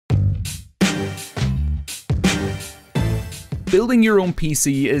Building your own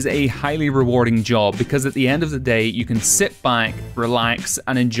PC is a highly rewarding job because at the end of the day, you can sit back, relax,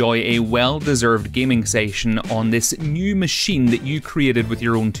 and enjoy a well-deserved gaming session on this new machine that you created with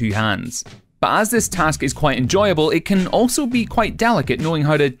your own two hands. But as this task is quite enjoyable, it can also be quite delicate knowing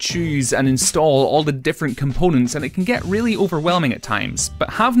how to choose and install all the different components, and it can get really overwhelming at times.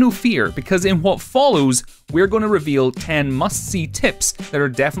 But have no fear, because in what follows, we're going to reveal 10 must-see tips that are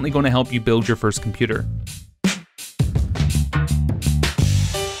definitely going to help you build your first computer.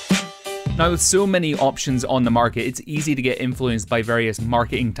 Now, with so many options on the market, it's easy to get influenced by various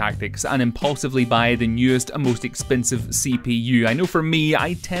marketing tactics and impulsively buy the newest and most expensive CPU. I know for me,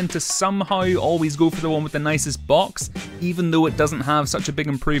 I tend to somehow always go for the one with the nicest box, even though it doesn't have such a big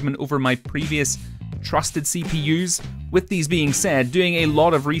improvement over my previous trusted CPUs. With these being said, doing a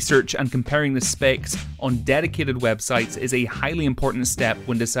lot of research and comparing the specs on dedicated websites is a highly important step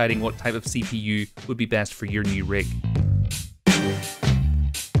when deciding what type of CPU would be best for your new rig.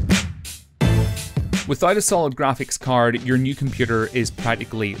 Without a solid graphics card, your new computer is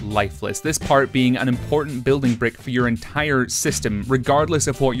practically lifeless, this part being an important building brick for your entire system, regardless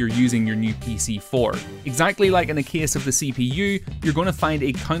of what you're using your new PC for. Exactly like in the case of the CPU, you're going to find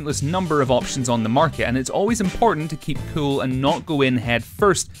a countless number of options on the market, and it's always important to keep cool and not go in head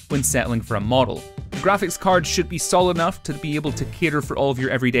first when settling for a model. The graphics card should be solid enough to be able to cater for all of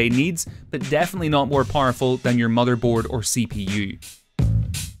your everyday needs, but definitely not more powerful than your motherboard or CPU.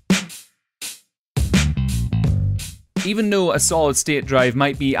 Even though a solid state drive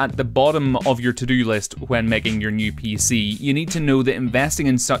might be at the bottom of your to-do list when making your new PC, you need to know that investing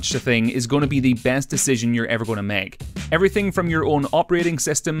in such a thing is going to be the best decision you're ever going to make. Everything from your own operating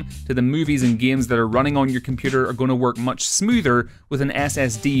system to the movies and games that are running on your computer are going to work much smoother, with an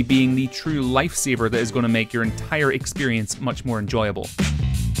SSD being the true lifesaver that is going to make your entire experience much more enjoyable.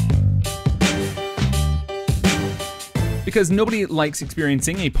 Because nobody likes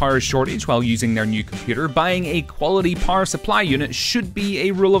experiencing a power shortage while using their new computer, buying a quality power supply unit should be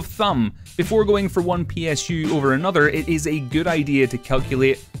a rule of thumb. Before going for one PSU over another, it is a good idea to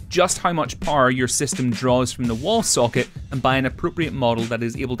calculate just how much power your system draws from the wall socket and buy an appropriate model that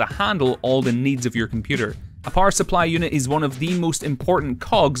is able to handle all the needs of your computer. A power supply unit is one of the most important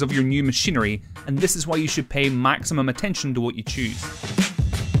cogs of your new machinery, and this is why you should pay maximum attention to what you choose.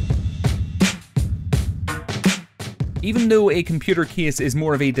 Even though a computer case is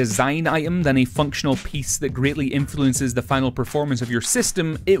more of a design item than a functional piece that greatly influences the final performance of your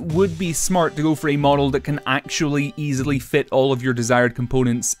system, it would be smart to go for a model that can actually easily fit all of your desired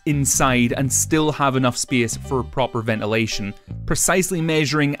components inside and still have enough space for proper ventilation. Precisely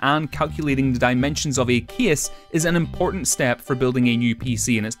measuring and calculating the dimensions of a case is an important step for building a new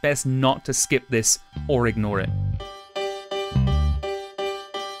PC, and it's best not to skip this or ignore it.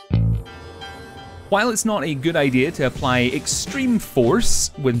 While it's not a good idea to apply extreme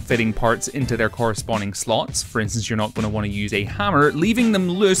force when fitting parts into their corresponding slots, for instance you're not going to want to use a hammer, leaving them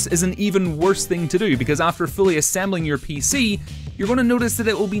loose is an even worse thing to do, because after fully assembling your PC, you're going to notice that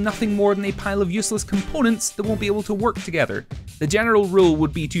it will be nothing more than a pile of useless components that won't be able to work together. The general rule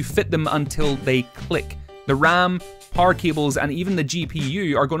would be to fit them until they click. The RAM, power cables, and even the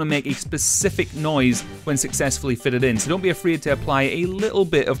GPU are going to make a specific noise when successfully fitted in, so don't be afraid to apply a little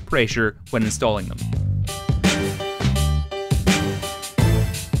bit of pressure when installing them.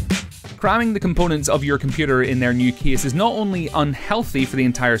 Cramming the components of your computer in their new case is not only unhealthy for the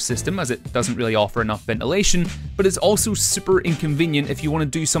entire system, as it doesn't really offer enough ventilation, but it's also super inconvenient if you want to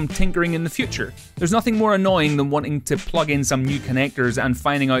do some tinkering in the future. There's nothing more annoying than wanting to plug in some new connectors and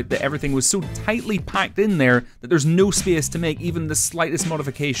finding out that everything was so tightly packed in there that there's no space to make even the slightest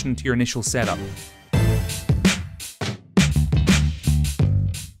modification to your initial setup.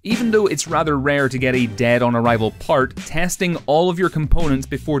 Even though it's rather rare to get a dead-on-arrival part, testing all of your components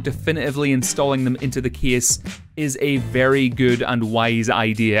before definitively installing them into the case is a very good and wise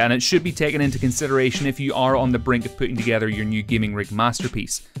idea, and it should be taken into consideration if you are on the brink of putting together your new gaming rig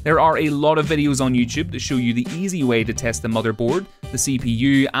masterpiece. There are a lot of videos on YouTube that show you the easy way to test the motherboard, the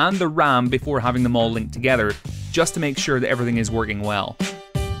CPU, and the RAM before having them all linked together, just to make sure that everything is working well.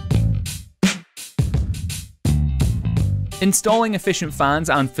 Installing efficient fans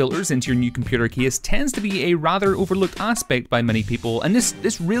and filters into your new computer case tends to be a rather overlooked aspect by many people, and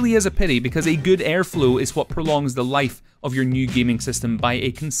this really is a pity, because a good airflow is what prolongs the life of your new gaming system by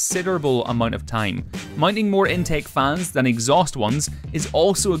a considerable amount of time. Mounting more intake fans than exhaust ones is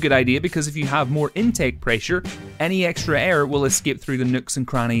also a good idea, because if you have more intake pressure, any extra air will escape through the nooks and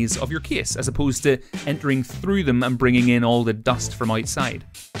crannies of your case, as opposed to entering through them and bringing in all the dust from outside.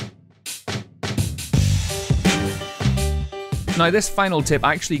 Now, this final tip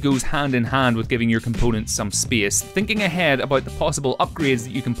actually goes hand in hand with giving your components some space, thinking ahead about the possible upgrades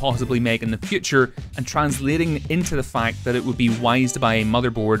that you can possibly make in the future, and translating into the fact that it would be wise to buy a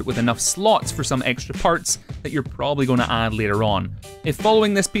motherboard with enough slots for some extra parts that you're probably going to add later on. If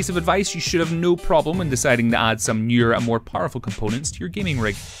following this piece of advice, you should have no problem when deciding to add some newer and more powerful components to your gaming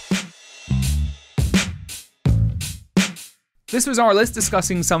rig. This was our list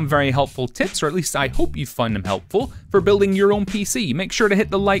discussing some very helpful tips, or at least I hope you found them helpful, for building your own PC. Make sure to hit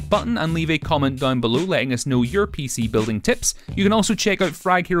the like button and leave a comment down below letting us know your PC building tips. You can also check out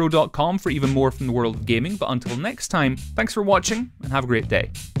FragHero.com for even more from the world of gaming, but until next time, thanks for watching and have a great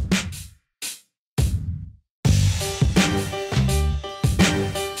day.